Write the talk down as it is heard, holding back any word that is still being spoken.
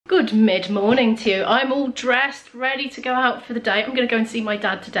Good mid-morning to you. I'm all dressed, ready to go out for the day. I'm going to go and see my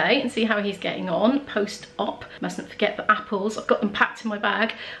dad today and see how he's getting on post-op. Mustn't forget the apples. I've got them packed in my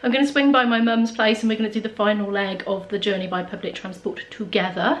bag. I'm going to swing by my mum's place and we're going to do the final leg of the journey by public transport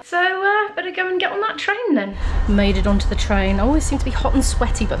together. So better go and get on that train then. Made it onto the train. I always seem to be hot and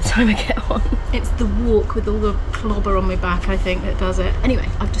sweaty by the time I get on. It's the walk with all the clobber on my back, I think, that does it. Anyway,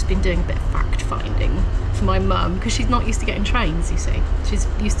 I've just been doing a bit of fact finding for my mum because she's not used to getting trains, you see. She's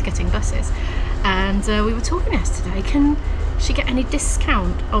used to getting buses, and we were talking yesterday, can she get any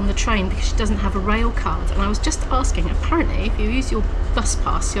discount on the train because she doesn't have a rail card? And I was just asking, apparently if you use your bus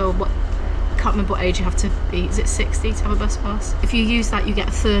pass, your what, I can't remember what age you have to be, is it 60 to have a bus pass? If you use that, you get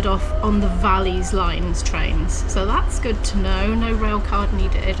a third off on the Valleys Lines trains, so that's good to know. No rail card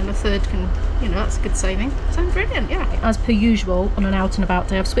needed, and a third can, you know, that's a good saving. Sounds brilliant, yeah. As per usual on an out and about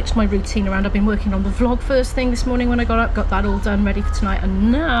day, I've switched my routine around. I've been working on the vlog first thing this morning when I got up, got that all done, ready for tonight,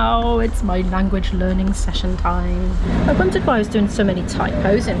 and now it's my language learning session time. I wondered why I was doing so many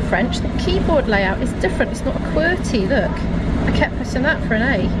typos in French. The keyboard layout is different, it's not a QWERTY, look. I kept pressing that for an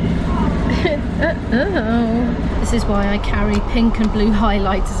A. This is why I carry pink and blue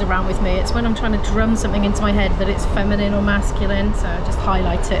highlighters around with me. It's when I'm trying to drum something into my head that it's feminine or masculine, so I just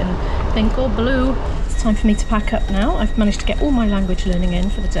highlight it in pink or blue. It's time for me to pack up now. I've managed to get all my language learning in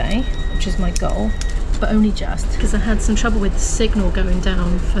for the day, which is my goal, but only just because I had some trouble with the signal going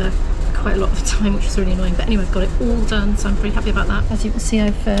down for quite a lot of the time, which was really annoying. But anyway, I've got it all done, so I'm pretty happy about that. As you can see,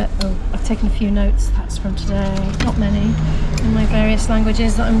 I've taken a few notes. That's from today, not many, in my various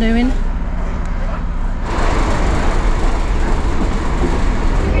languages that I'm doing.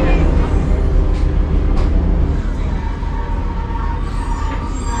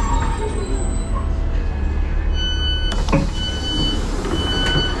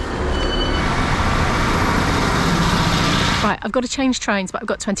 Right, I've got to change trains, but I've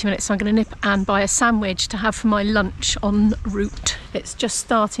got 20 minutes, so I'm going to nip and buy a sandwich to have for my lunch en route. It's just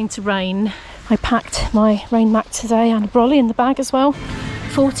starting to rain. I packed my rain mac today and a brolly in the bag as well.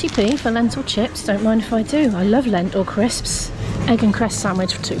 40p for lentil chips, don't mind if I do. I love lentil crisps. Egg and cress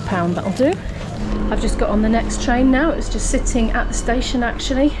sandwich for £2, that'll do. I've just got on the next train now. It was just sitting at the station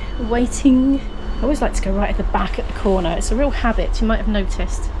actually, waiting. I always like to go right at the back at the corner. It's a real habit, you might have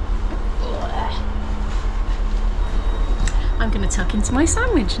noticed. I'm going to tuck into my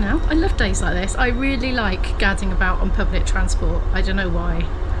sandwich now. I love days like this. I really like gadding about on public transport. I don't know why.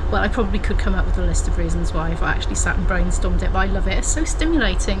 Well, I probably could come up with a list of reasons why if I actually sat and brainstormed it, but I love it. It's so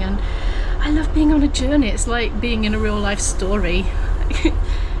stimulating and I love being on a journey. It's like being in a real life story.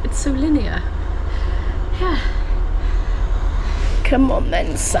 It's so linear. Yeah. Come on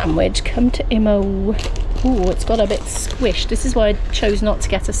then, sandwich, come to Imo. Ooh, it's got a bit squished. This is why I chose not to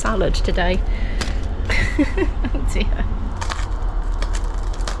get a salad today. Oh dear.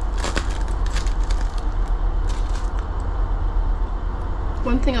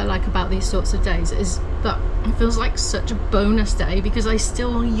 One thing I like about these sorts of days is that it feels like such a bonus day because I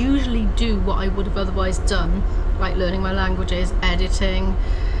still usually do what I would have otherwise done, like learning my languages, editing,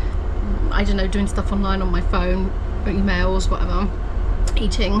 I don't know, doing stuff online on my phone, emails, whatever,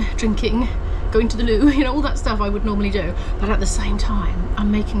 eating, drinking, going to the loo, you know, all that stuff I would normally do. But at the same time,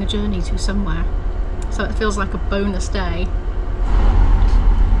 I'm making a journey to somewhere. So it feels like a bonus day.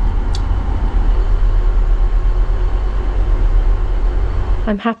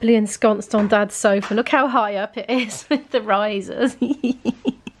 I'm happily ensconced on Dad's sofa. Look how high up it is with the risers.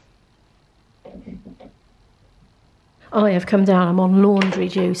 I have come down, I'm on laundry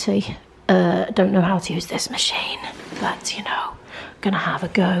duty. Don't know how to use this machine, but you know, gonna have a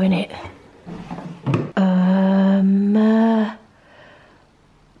go in it.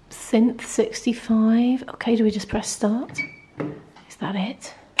 Synth 65. Okay, do we just press start? Is that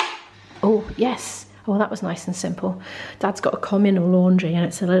it? Oh, yes. Oh, that was nice and simple. Dad's got a communal laundry and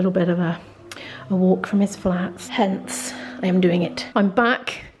it's a little bit of a walk from his flats. Hence, I am doing it. I'm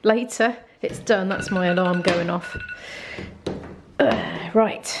back later. It's done. That's my alarm going off.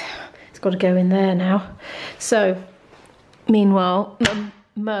 Right. It's got to go in there now. So, meanwhile,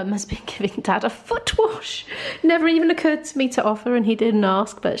 Mum has been giving Dad a foot wash. Never even occurred to me to offer and he didn't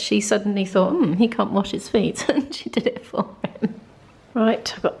ask, but she suddenly thought, he can't wash his feet. And she did it for him.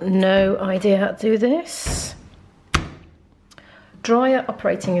 Right, I've got no idea how to do this. Dryer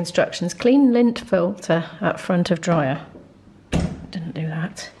operating instructions. Clean lint filter at front of dryer. Didn't do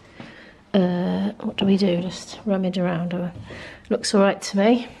that. What do we do? Just rummage around. Looks all right to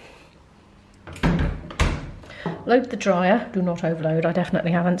me. Load the dryer. Do not overload. I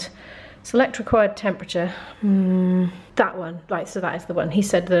definitely haven't. Select required temperature. That one. Right, so that is the one. He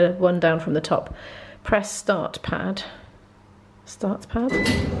said the one down from the top. Press start pad. Starts pad.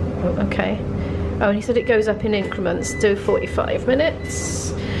 Oh, okay. Oh, and he said it goes up in increments. Do 45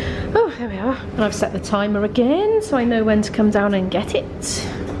 minutes. Oh, there we are. And I've set the timer again, so I know when to come down and get it.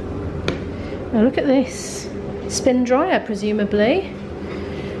 Now look at this. Spin dryer, presumably.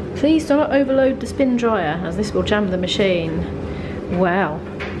 Please do not overload the spin dryer, as this will jam the machine. Wow.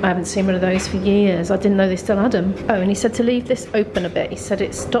 I haven't seen one of those for years. I didn't know they still had them. Oh, and he said to leave this open a bit. He said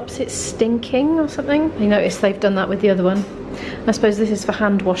it stops it stinking or something. I noticed they've done that with the other one. I suppose this is for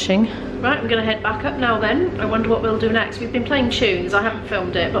hand washing. Right, I'm gonna head back up now then. I wonder what we'll do next. We've been playing tunes. I haven't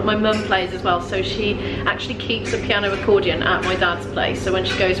filmed it, but my mum plays as well, so she actually keeps a piano accordion at my dad's place, so when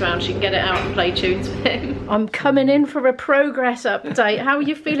she goes around she can get it out and play tunes with him. I'm coming in for a progress update. How are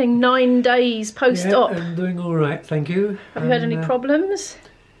you feeling 9 days post-op? Yeah, I'm doing all right, thank you. Have you had any problems?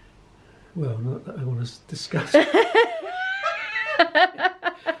 Well, not that I want to discuss.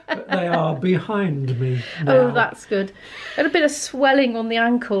 But they are behind me now. Oh, that's good. A bit of swelling on the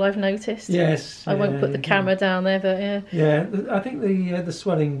ankle, I've noticed. Yes. I won't put the camera down there, but yeah. Yeah, I think the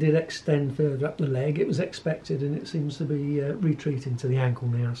swelling did extend further up the leg. It was expected, and it seems to be retreating to the ankle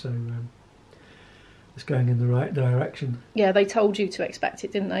now, so it's going in the right direction. Yeah, they told you to expect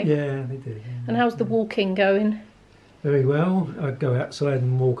it, didn't they? Yeah, they did. Yeah. And how's the walking going? Very well. I go outside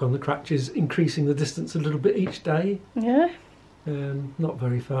and walk on the crutches, increasing the distance a little bit each day. Yeah. Not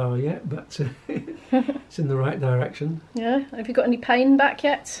very far yet, but it's in the right direction. Yeah. Have you got any pain back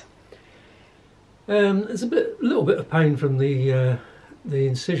yet? There's a little bit of pain from the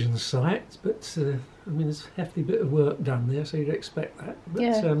incision site, but I mean, there's a hefty bit of work done there, so you'd expect that. But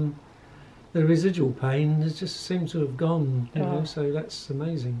yeah. The residual pain has just seemed to have gone, you know, so that's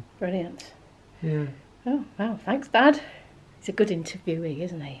amazing. Brilliant. Yeah. Oh, wow, thanks, Dad. He's a good interviewee,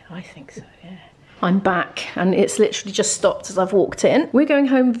 isn't he? I think so, yeah. I'm back, and it's literally just stopped as I've walked in. We're going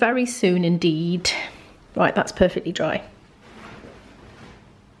home very soon indeed. Right, that's perfectly dry.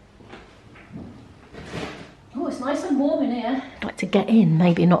 Oh, it's nice and warm in here. I'd like to get in,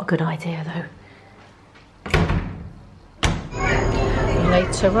 maybe not a good idea though.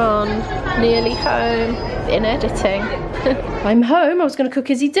 Later on, nearly home, in editing. I'm home. I was going to cook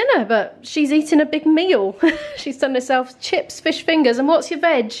Izzy dinner, but she's eating a big meal. She's done herself chips, fish fingers, and what's your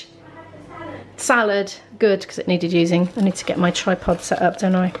veg? Salad. Good, because it needed using. I need to get my tripod set up,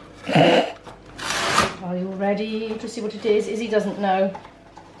 don't I? Are you all ready to see what it is? Izzy doesn't know.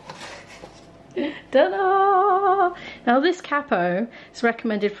 Ta-da! Now this capo is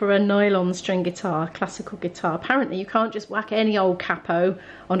recommended for a nylon string guitar, classical guitar. Apparently you can't just whack any old capo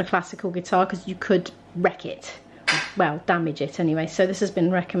on a classical guitar because you could wreck it. Well, damage it anyway. So this has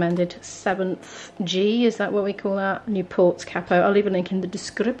been recommended 7th G, is that what we call that? Newport's capo. I'll leave a link in the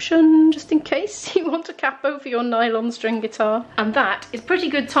description just in case you want a capo for your nylon string guitar. And that is pretty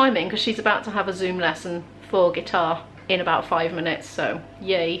good timing because she's about to have a Zoom lesson for guitar in about 5 minutes, so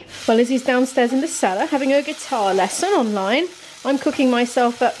yay. Well, Lizzie's downstairs in the cellar having her guitar lesson online. I'm cooking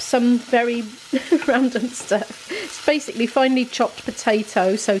myself up some very random stuff. It's basically finely chopped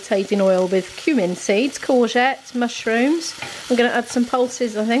potato sautéed in oil with cumin seeds, courgette, mushrooms. I'm going to add some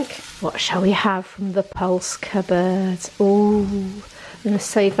pulses, I think. What shall we have from the pulse cupboard? Oh, I'm going to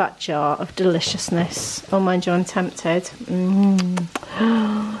save that jar of deliciousness. Oh, mind you, I'm tempted. I'm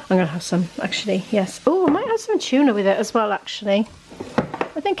going to have some, actually, yes. Oh, I might have some tuna with it as well, actually.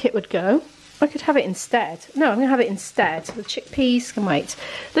 I think it would go. I could have it instead. No, I'm going to have it instead. The chickpeas can wait.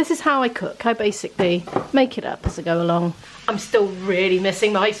 This is how I cook. I basically make it up as I go along. I'm still really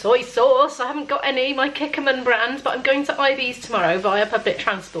missing my soy sauce. I haven't got any, my Kickerman brand, but I'm going to IB's tomorrow via public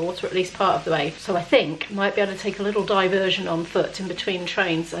transport, or at least part of the way. So I think I might be able to take a little diversion on foot in between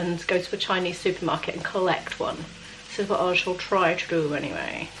trains and go to a Chinese supermarket and collect one. This is what I shall try to do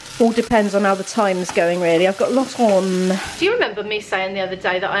anyway. All depends on how the time's going, really. I've got a lot on. Do you remember me saying the other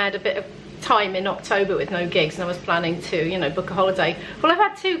day that I had a bit of time in October with no gigs and I was planning to, you know, book a holiday? Well, I've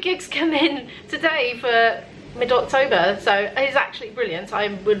had 2 gigs come in today for mid-October, so it's actually brilliant. I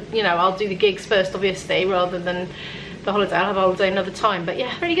would, you know, I'll do the gigs first, obviously, rather than the holiday. I'll have a holiday another time, but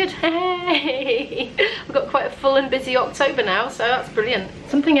yeah, really good. Hey, I've got quite a full and busy October now, so that's brilliant.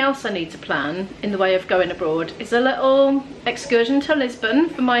 Something else I need to plan in the way of going abroad is a little excursion to Lisbon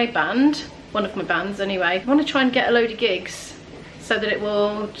for my band, one of my bands anyway. I want to try and get a load of gigs so that it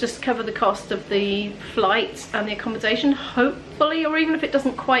will just cover the cost of the flight and the accommodation, hopefully, or even if it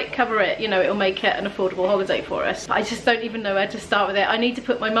doesn't quite cover it, you know, it'll make it an affordable holiday for us. But I just don't even know where to start with it. I need to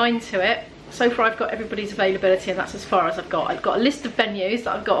put my mind to it. So far I've got everybody's availability and that's as far as I've got. I've got a list of venues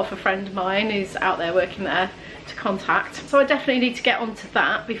that I've got off a friend of mine who's out there working there to contact. So I definitely need to get onto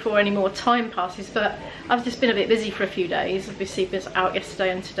that before any more time passes, but I've just been a bit busy for a few days. Obviously I was out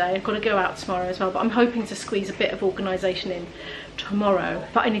yesterday and today. I've got to go out tomorrow as well, but I'm hoping to squeeze a bit of organisation in tomorrow.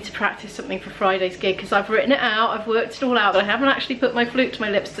 But I need to practice something for Friday's gig because I've written it out, I've worked it all out, but I haven't actually put my flute to my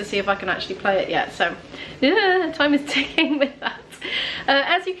lips to see if I can actually play it yet. So yeah, time is ticking with that.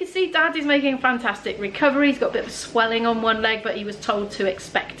 As you can see, Dad is making a fantastic recovery. He's got a bit of swelling on one leg, but he was told to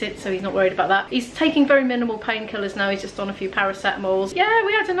expect it, so he's not worried about that. He's taking very minimal painkillers now. He's just on a few paracetamols. Yeah,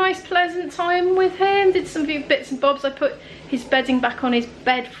 we had a nice pleasant time with him, did some few bits and bobs. I put his bedding back on his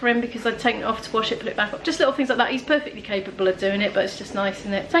bed for him because I'd taken it off to wash it, put it back up. Just little things like that. He's perfectly capable of doing it, but it's just nice,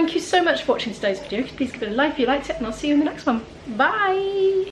 isn't it? Thank you so much for watching today's video. Please give it a like if you liked it, and I'll see you in the next one. Bye!